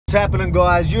What's happening,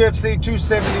 guys? UFC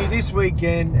 270 this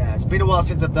weekend. It's been a while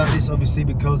since I've done this, obviously,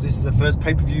 because this is the first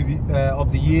pay-per-view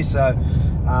of the year, so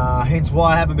hence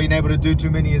why I haven't been able to do too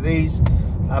many of these.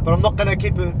 But I'm not going to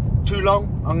keep it too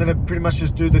long. I'm going to pretty much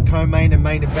just do the co-main and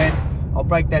main event. I'll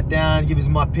break that down, give you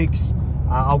my picks.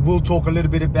 I will talk a little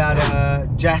bit about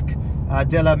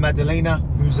Della Maddalena,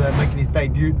 who's making his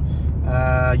debut.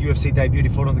 UFC debut. He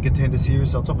fought on the Contender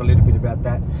series, so I'll talk a little bit about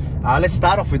that. Let's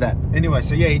start off with that. Anyway,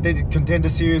 so yeah, he did Contender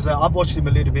series. I've watched him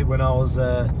a little bit when I was,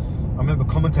 I remember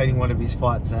commentating one of his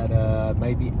fights at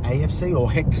maybe AFC or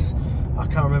Hex. I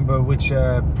can't remember which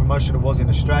promotion it was in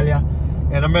Australia.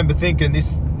 And I remember thinking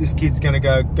this kid's gonna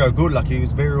go good. Like, he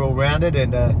was very well rounded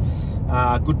and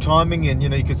good timing, and you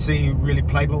know, you could see he really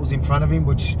played what was in front of him,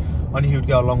 which I knew he would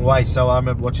go a long way. So I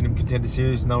remember watching him Contender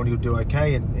series, knowing he would do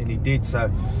okay, and he did.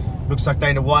 So looks like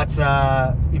Dana White's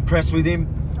impressed with him,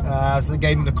 so they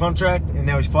gave him the contract, and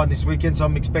now he's fighting this weekend. So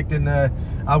I'm expecting a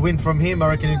win from him. I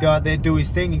reckon he'll go out there, do his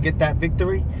thing, and get that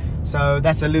victory. So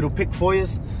that's a little pick for you.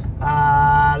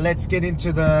 Let's get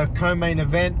into the co-main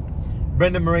event.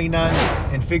 Brendan Moreno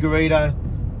and Figueiredo.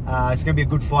 It's going to be a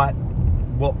good fight.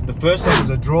 Well, the first one was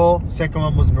a draw. Second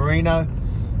one was Moreno.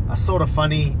 Sort of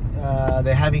funny.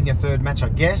 They're having a third match, I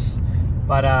guess.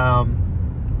 But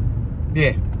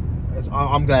yeah,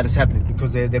 I'm glad it's happening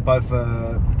because they're both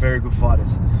very good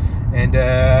fighters. And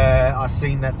I've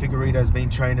seen that Figueiredo's been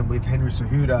training with Henry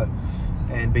Cejudo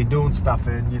and been doing stuff.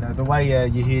 And you know, the way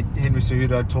you hear Henry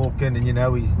Cejudo talking, and you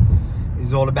know,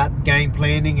 he's all about game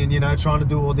planning and, you know, trying to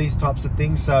do all these types of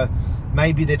things. So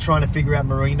maybe they're trying to figure out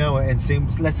Moreno and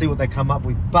let's see what they come up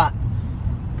with. But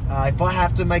if I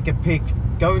have to make a pick,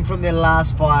 going from their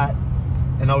last fight,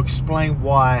 and I'll explain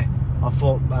why I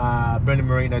thought Brendan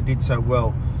Moreno did so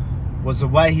well, was the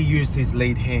way he used his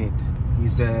lead hand,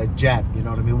 his jab, you know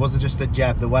what I mean? It wasn't just the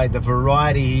jab, the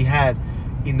variety he had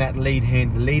in that lead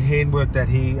hand. The lead hand work that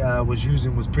he was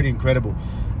using was pretty incredible.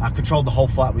 Controlled the whole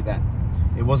fight with that.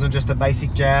 It wasn't just a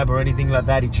basic jab or anything like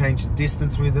that. He changed the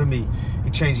distance with them. He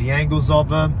changed the angles of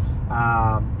them.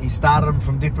 He started them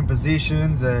from different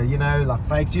positions, you know, like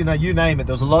fakes, you know, you name it.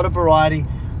 There was a lot of variety,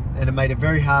 and it made it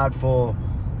very hard for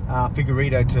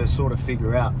Figueiredo to sort of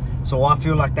figure out. So I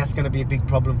feel like that's going to be a big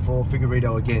problem for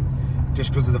Figueiredo again,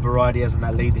 just because of the variety as in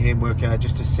that lead hand work,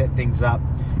 just to set things up.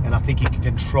 And I think he can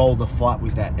control the fight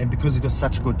with that. And because he's got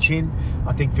such a good chin,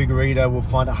 I think Figueiredo will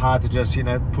find it hard to just, you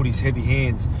know, put his heavy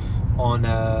hands on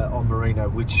Moreno,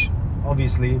 which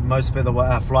obviously most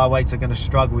flyweights are going to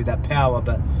struggle with that power.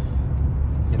 But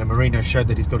you know, Moreno showed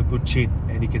that he's got a good chin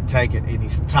and he can take it, and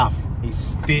he's tough,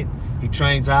 he's fit, he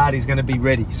trains hard, he's going to be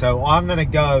ready. So I'm going to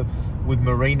go with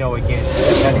Moreno again.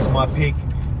 That is my pick.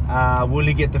 Will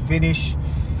he get the finish?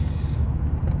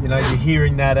 You know, you're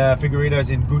hearing that Figueiredo's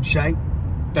in good shape.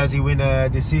 Does he win a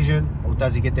decision, or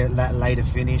does he get that later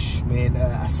finish? Man,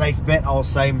 a safe bet, I'll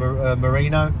say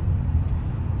Moreno.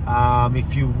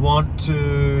 If you want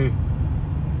to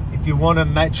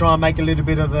try and make a little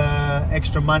bit of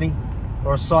extra money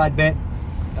or a side bet,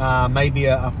 maybe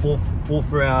a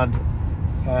fourth round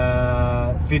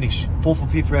finish, fourth or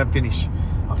fifth round finish.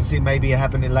 I can see maybe it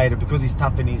happening later because he's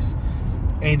tough and he's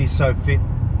so fit.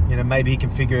 You know, maybe he can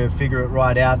figure it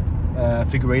right out.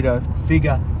 Figueiredo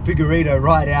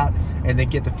right out, and then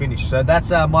get the finish. So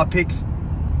that's my picks.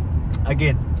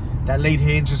 Again, that lead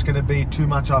hand's just going to be too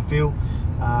much, I feel.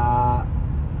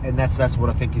 And that's what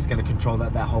I think is going to control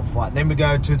that whole fight. Then we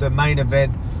go to the main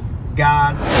event,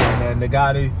 Gane and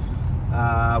Ngannou,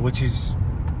 which is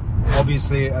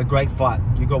obviously a great fight.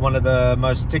 You've got one of the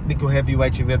most technical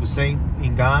heavyweights you've ever seen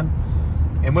in Gane.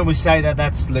 And when we say that,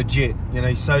 that's legit. You know,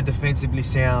 he's so defensively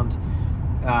sound.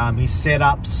 His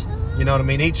setups, you know what I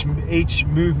mean? Each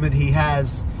movement he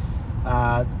has,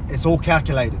 it's all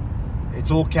calculated.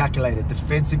 It's all calculated,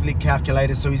 defensively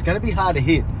calculated. So he's going to be hard to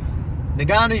hit.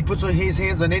 Ngannou, he puts his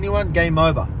hands on anyone, game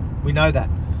over. We know that.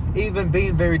 Even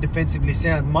being very defensively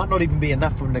sound might not even be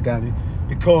enough for Ngannou,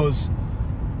 because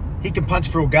he can punch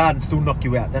through a guard and still knock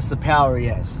you out. That's the power he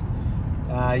has.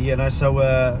 You know,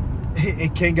 so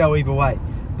it can go either way.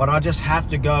 But I just have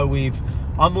to go with,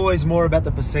 I'm always more about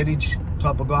the percentage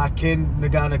type of guy. Can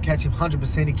Ngannou catch him?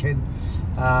 100% he can.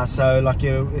 So, like,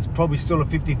 you know, it's probably still a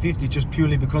 50-50 just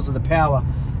purely because of the power.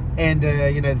 And,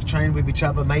 you know, they've trained with each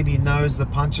other. Maybe he knows the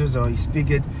punches, or he's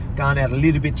figured Gane out a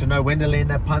little bit to know when to land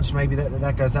that punch. Maybe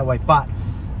that goes that way. But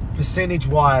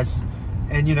percentage-wise,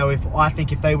 and, you know, I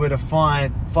think if they were to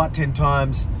fight 10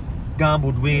 times, Gane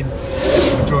would win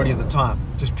the majority of the time,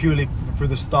 just purely through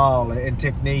the style and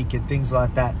technique and things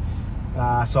like that.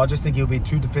 So I just think he'll be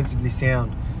too defensively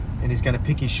sound, and he's going to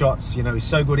pick his shots. You know, he's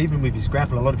so good even with his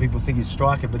grapple. A lot of people think he's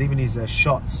striker, but even his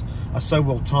shots are so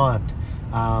well timed.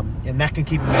 and that can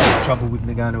keep him out of trouble with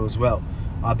Ngannou as well,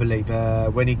 I believe.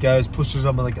 When he goes, pushes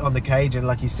him on the cage, and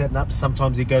like he's setting up,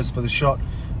 sometimes he goes for the shot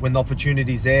when the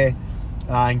opportunity's there,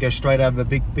 and goes straight over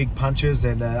big punches,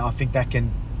 and I think that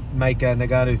can make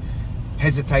Ngannou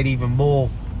hesitate even more.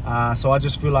 So I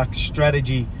just feel like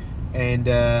strategy and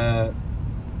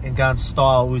Gane's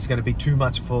style is going to be too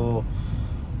much for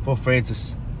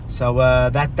Francis. So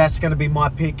that's going to be my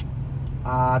pick.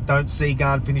 I don't see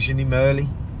Gane finishing him early.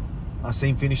 I see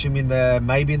him finish him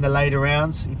maybe in the later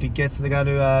rounds if he gets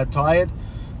Ngannou tired,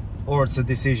 or it's a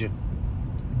decision.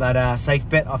 But safe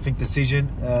bet, I think decision,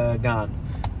 Gane.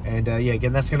 And yeah,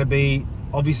 again, that's going to be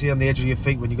obviously on the edge of your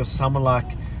feet when you got someone like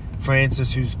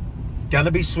Francis who's going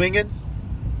to be swinging.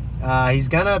 He's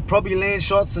going to probably land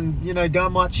shots, and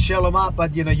Gane might shell him up,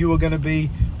 but you are going to be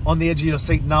on the edge of your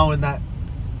seat knowing that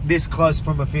this close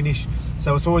from a finish.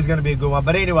 So it's always going to be a good one.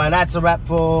 But anyway, that's a wrap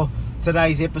for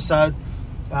today's episode.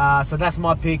 So that's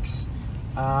my picks.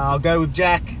 I'll go with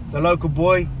Jack, the local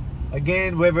boy.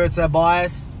 Again, whether it's a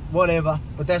bias, whatever,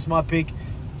 but that's my pick.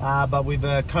 But with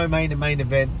a co-main and main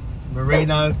event,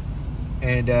 Moreno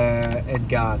and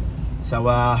Gane. So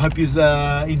I hope you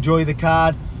enjoy the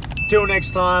card. Till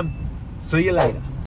next time, see you later.